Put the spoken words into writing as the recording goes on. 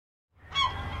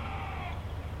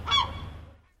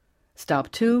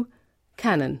Stop 2,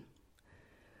 Cannon.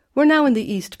 We're now in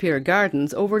the East Pier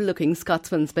Gardens overlooking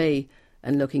Scotsman's Bay,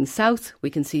 and looking south we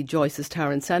can see Joyce's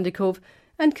Tower in Sandycove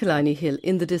and Killiney Hill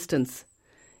in the distance.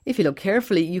 If you look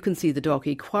carefully you can see the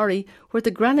Dalkey quarry where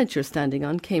the granite you're standing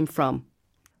on came from.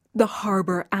 The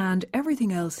harbour and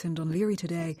everything else in Dún Laoghaire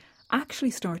today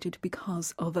actually started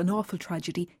because of an awful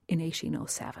tragedy in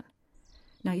 1807.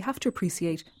 Now you have to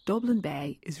appreciate Dublin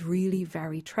Bay is really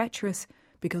very treacherous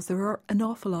because there are an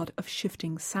awful lot of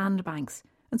shifting sandbanks,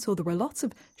 and so there were lots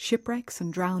of shipwrecks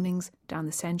and drownings down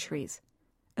the centuries.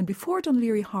 And before Dún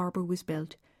Laoghaire Harbour was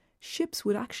built, ships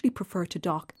would actually prefer to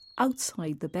dock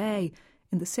outside the bay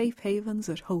in the safe havens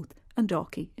at Howth and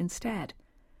Dalkey instead.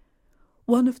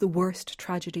 One of the worst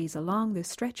tragedies along this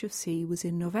stretch of sea was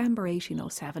in November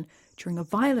 1807 during a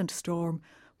violent storm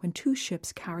when 2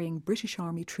 ships carrying British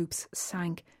Army troops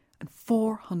sank and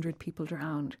 400 people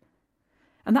drowned.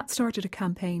 And that started a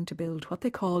campaign to build what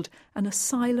they called an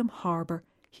asylum harbour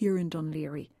here in Dún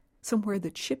Laoghaire, somewhere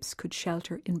that ships could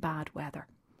shelter in bad weather.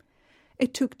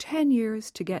 It took 10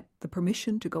 years to get the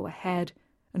permission to go ahead,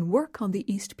 and work on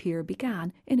the East Pier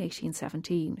began in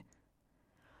 1817.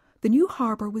 The new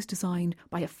harbour was designed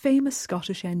by a famous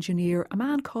Scottish engineer, a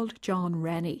man called John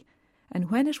Rennie,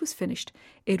 and when it was finished,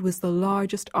 it was the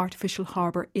largest artificial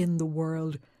harbour in the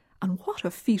world. And what a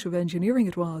feat of engineering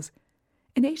it was!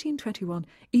 In 1821,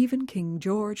 even King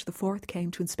George IV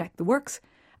came to inspect the works,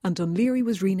 and Dún Laoghaire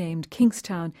was renamed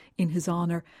Kingstown in his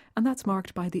honour, and that's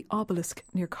marked by the obelisk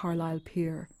near Carlisle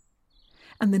Pier.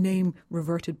 And the name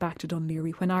reverted back to Dún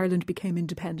Laoghaire when Ireland became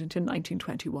independent in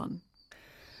 1921.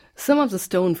 Some of the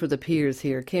stone for the piers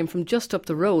here came from just up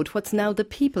the road, what's now the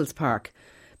People's Park,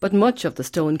 but much of the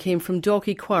stone came from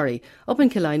Dalkey Quarry up in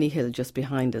Killiney Hill just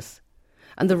behind us.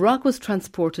 And the rock was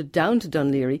transported down to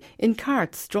Dún Laoghaire in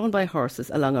carts drawn by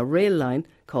horses along a rail line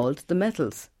called the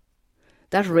Metals.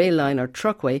 That rail line or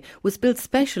truckway was built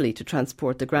specially to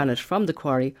transport the granite from the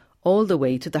quarry all the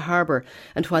way to the harbour,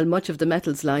 and while much of the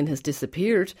Metals line has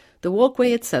disappeared, the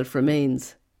walkway itself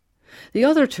remains. The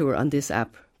other tour on this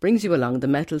app brings you along the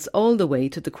Metals all the way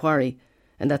to the quarry,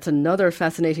 and that's another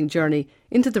fascinating journey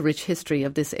into the rich history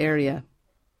of this area.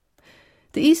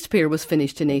 The East Pier was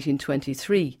finished in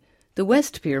 1823, the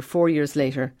West Pier 4 years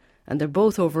later, and they're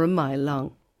both over a mile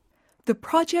long. The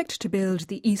project to build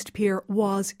the East Pier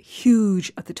was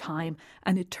huge at the time,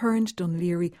 and it turned Dún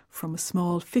Laoghaire from a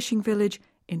small fishing village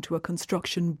into a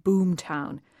construction boom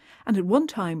town. And at one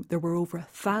time there were over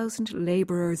 1,000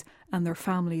 labourers and their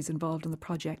families involved in the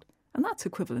project, and that's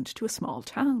equivalent to a small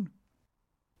town.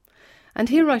 And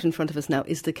here right in front of us now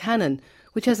is the cannon,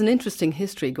 which has an interesting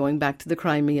history going back to the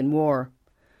Crimean War.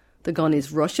 The gun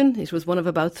is Russian. It was one of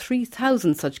about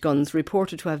 3,000 such guns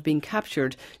reported to have been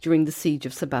captured during the siege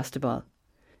of Sebastopol.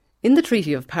 In the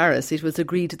Treaty of Paris, it was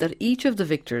agreed that each of the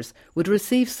victors would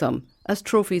receive some as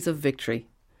trophies of victory.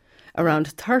 Around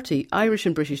 30 Irish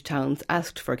and British towns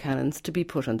asked for cannons to be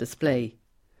put on display.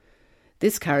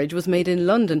 This carriage was made in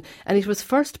London, and it was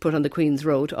first put on the Queen's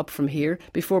Road up from here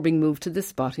before being moved to this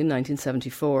spot in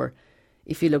 1974.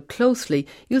 If you look closely,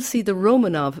 you'll see the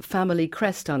Romanov family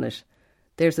crest on it.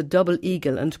 There's a double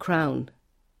eagle and crown.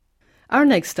 Our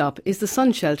next stop is the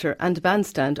sun shelter and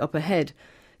bandstand up ahead.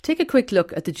 Take a quick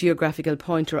look at the geographical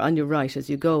pointer on your right as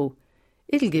you go.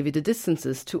 It'll give you the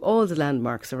distances to all the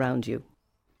landmarks around you.